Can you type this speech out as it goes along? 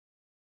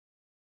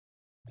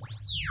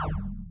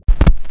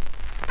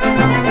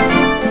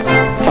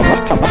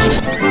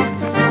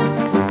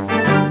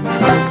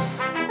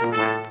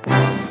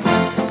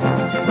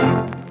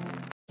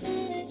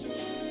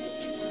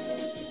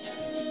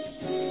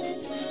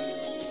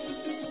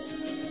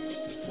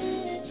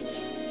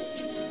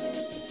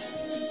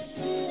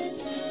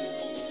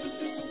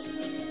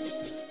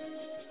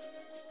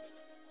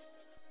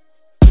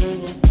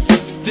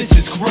This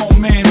is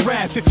grown man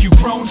rap. If you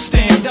grown,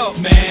 stand up,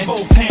 man.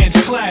 Both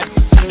hands clap.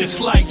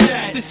 It's like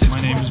that. This is.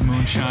 My name is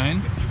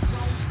Muneshine,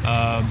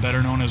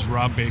 better known as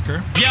Rob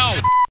Bakker. Yo!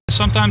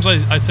 Sometimes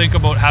I think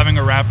about having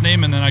a rap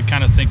name, and then I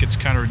kind of think it's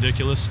kind of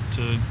ridiculous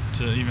to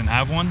even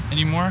have one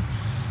anymore.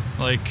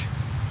 Like,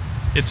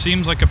 it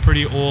seems like a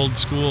pretty old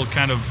school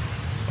kind of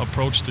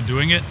approach to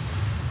doing it,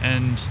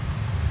 and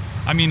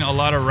I mean, a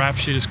lot of rap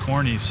shit is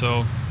corny,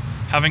 so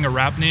having a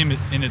rap name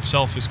in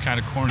itself is kind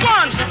of corny.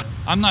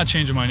 I'm not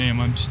changing my name.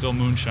 I'm still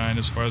Muneshine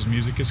as far as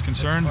music is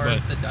concerned. As far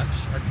as the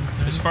Dutch are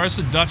concerned? As far as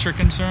the Dutch are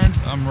concerned,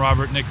 I'm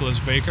Robert Nicholas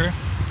Bakker,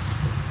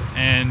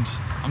 and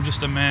I'm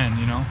just a man,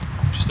 you know?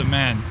 Just a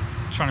man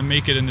trying to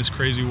make it in this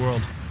crazy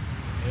world.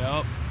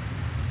 Yep.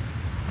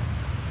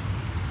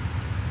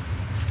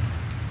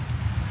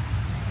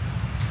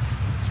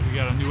 So we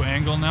got a new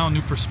angle now, a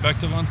new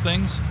perspective on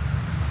things.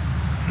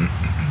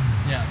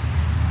 Yeah.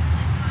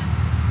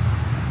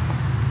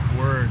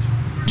 Word.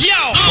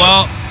 Yo!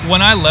 Well,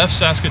 when I left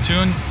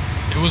Saskatoon,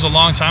 it was a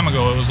long time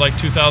ago. It was like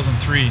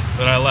 2003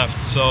 that I left.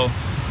 So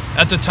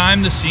at the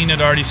time, the scene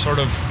had already sort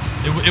of,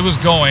 it was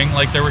going.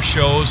 Like, there were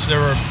shows, there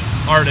were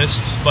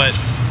artists, but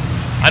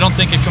I don't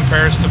think it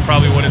compares to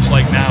probably what it's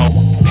like now.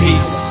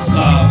 Peace,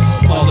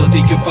 love, all of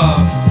the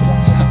above.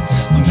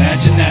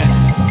 Imagine that.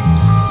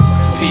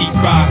 Pete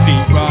Rock,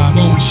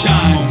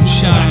 moonshine,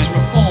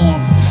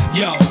 reform.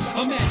 Yo,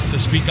 imagine. To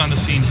speak on the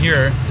scene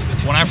here,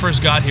 when I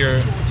first got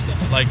here,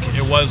 like,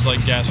 it was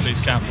like gas-face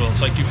capital.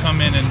 It's like you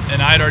come in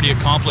and I'd already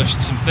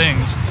accomplished some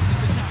things.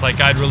 Like,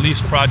 I'd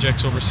released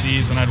projects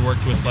overseas, and I'd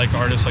worked with like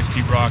artists like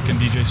Pete Rock and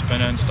DJ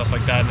Spinna and stuff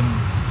like that, and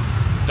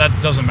that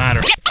doesn't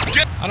matter.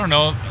 I don't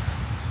know.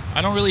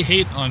 I don't really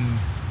hate on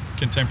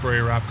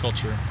contemporary rap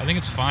culture. I think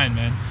it's fine,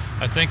 man.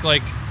 I think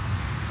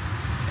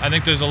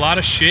there's a lot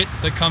of shit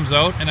that comes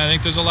out, and I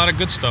think there's a lot of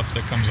good stuff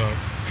that comes out.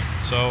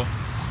 So,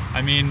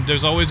 I mean,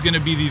 there's always going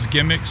to be these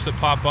gimmicks that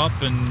pop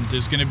up, and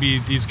there's going to be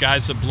these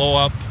guys that blow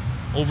up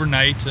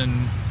overnight,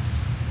 and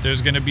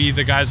there's going to be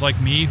the guys like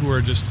me who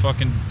are just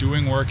fucking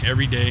doing work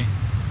every day.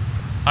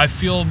 I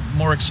feel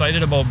more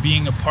excited about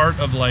being a part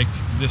of like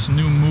this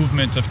new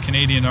movement of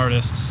Canadian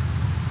artists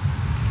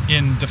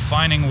in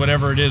defining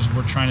whatever it is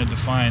we're trying to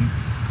define.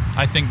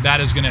 I think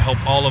that is going to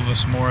help all of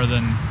us more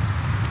than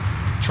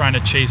trying to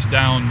chase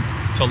down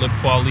Talib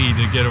Kweli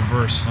to get a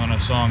verse on a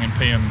song and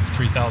pay him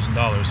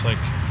 $3,000.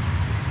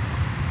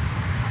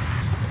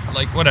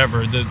 Like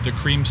whatever, the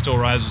cream still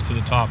rises to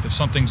the top. If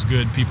something's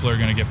good, people are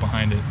going to get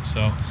behind it.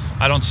 So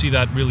I don't see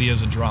that really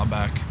as a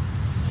drawback.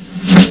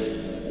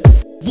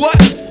 What?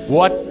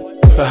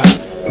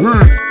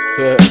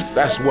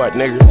 That's what,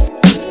 nigga.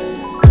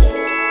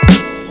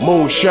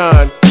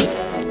 Moonshine,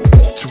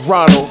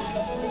 Toronto,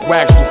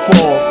 wax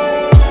reform.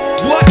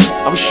 What?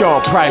 I'm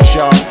Sean Price,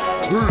 y'all.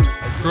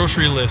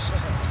 Grocery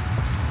list.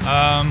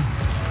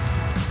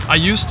 I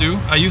used to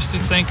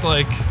think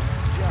like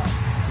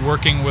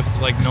working with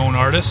like known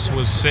artists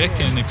was sick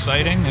and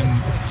exciting,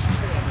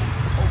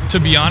 and to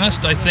be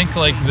honest, I think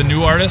like the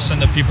new artists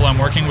and the people I'm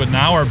working with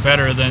now are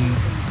better than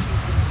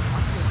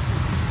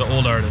the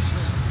old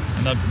artists.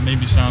 And that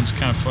maybe sounds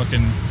kind of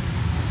fucking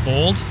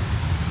bold,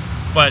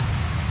 but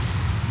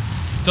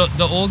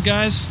the older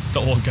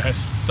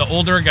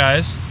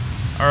guys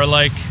are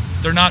like,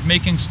 they're not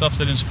making stuff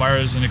that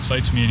inspires and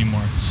excites me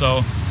anymore.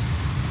 So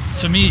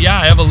to me, yeah,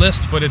 I have a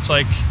list, but it's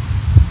like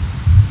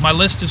my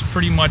list is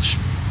pretty much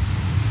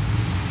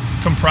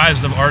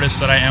comprised of artists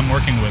that I am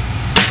working with.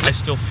 I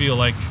still feel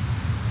like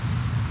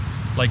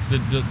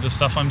the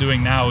stuff I'm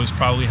doing now is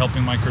probably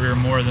helping my career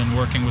more than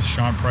working with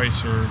Sean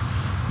Price or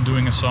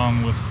doing a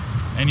song with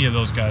any of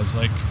those guys.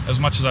 Like, as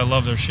much as I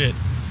love their shit.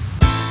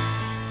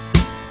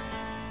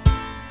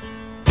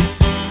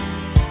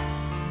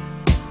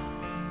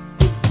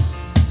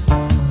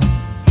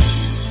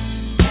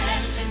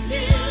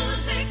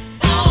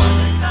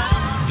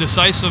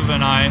 D-sisive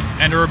and I,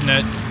 and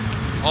Urbnet,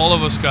 all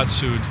of us got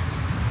sued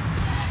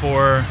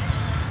for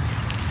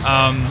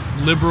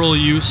liberal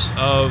use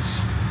of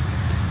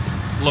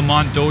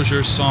Lamont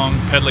Dozier's song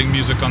 "Peddling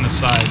Music on the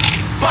Side."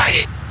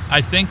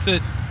 I think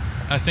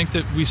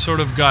that we sort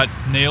of got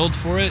nailed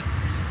for it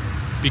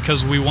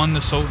because we won the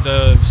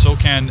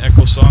SoCan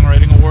Echo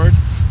Songwriting Award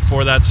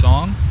for that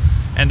song,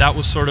 and that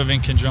was sort of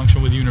in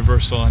conjunction with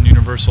Universal, and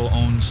Universal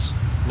owns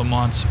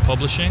Lamont's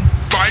publishing.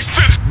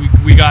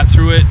 We got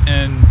through it,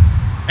 and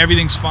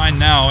everything's fine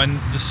now. And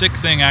the sick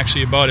thing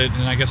actually about it,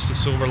 and I guess the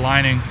silver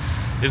lining,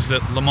 is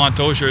that Lamont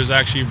Dozier is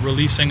actually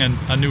releasing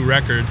a new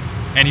record,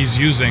 and he's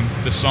using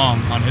the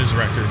song on his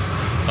record.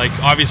 Like,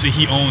 obviously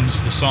he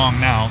owns the song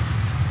now,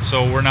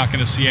 so we're not going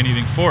to see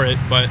anything for it,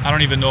 but I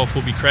don't even know if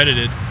we'll be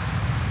credited.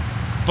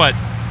 But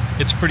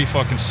it's pretty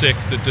fucking sick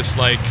that this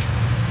like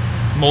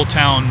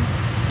Motown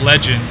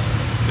legend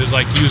is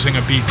like using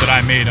a beat that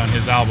I made on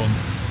his album,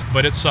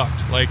 but it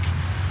sucked. Like,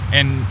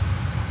 and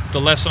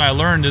the lesson I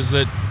learned is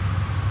that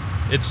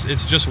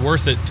it's just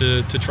worth it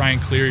to try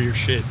and clear your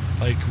shit.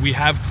 Like, we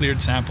have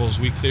cleared samples.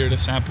 We cleared a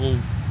sample,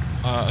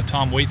 a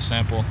Tom Waits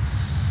sample,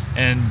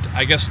 and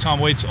I guess Tom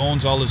Waits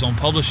owns all his own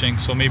publishing,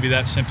 so maybe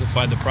that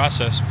simplified the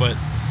process, but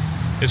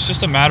it's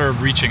just a matter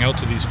of reaching out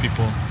to these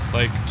people.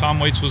 Like, Tom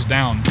Waits was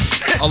down.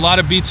 A lot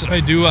of beats that I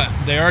do,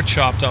 they are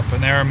chopped up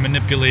and they are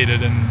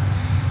manipulated, and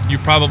you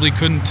probably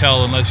couldn't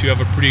tell unless you have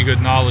a pretty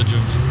good knowledge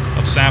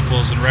of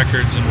samples and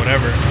records and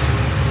whatever.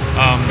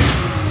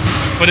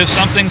 But if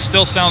something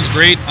still sounds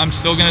great, I'm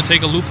still gonna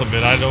take a loop of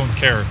it. I don't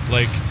care.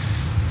 Like,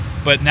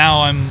 but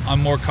now I'm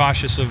more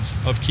cautious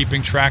of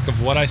keeping track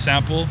of what I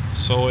sample.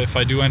 So if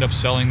I do end up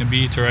selling the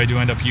beat or I do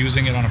end up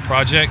using it on a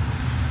project,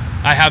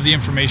 I have the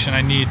information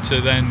I need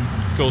to then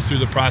go through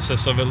the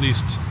process of at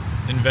least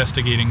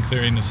investigating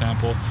clearing the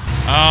sample.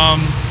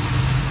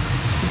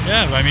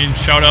 Yeah, I mean,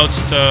 shout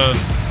outs to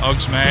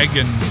Ugsmag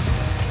and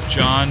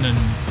John and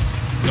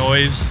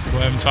Noise, who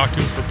I haven't talked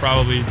to for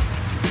probably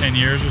 10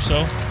 years or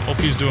so. Hope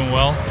he's doing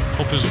well.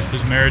 Hope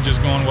his marriage is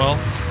going well.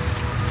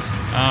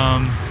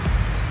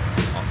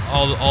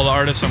 All the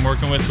artists I'm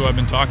working with who I've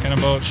been talking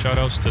about, shout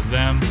outs to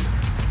them.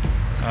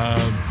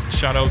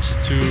 Shout outs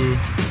to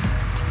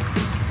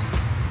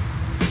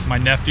my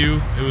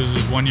nephew. It was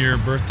his 1-year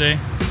birthday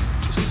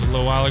just a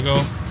little while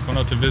ago. Going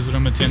out to visit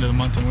him at the end of the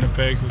month in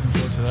Winnipeg. Looking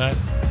forward to that.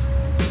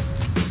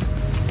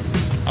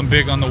 I'm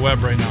big on the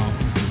web right now.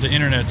 The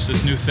internet's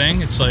this new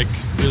thing. It's like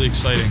really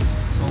exciting.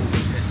 Oh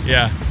shit.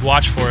 Yeah,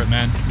 watch for it,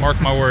 man.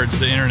 Mark my words,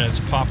 the internet's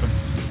popping.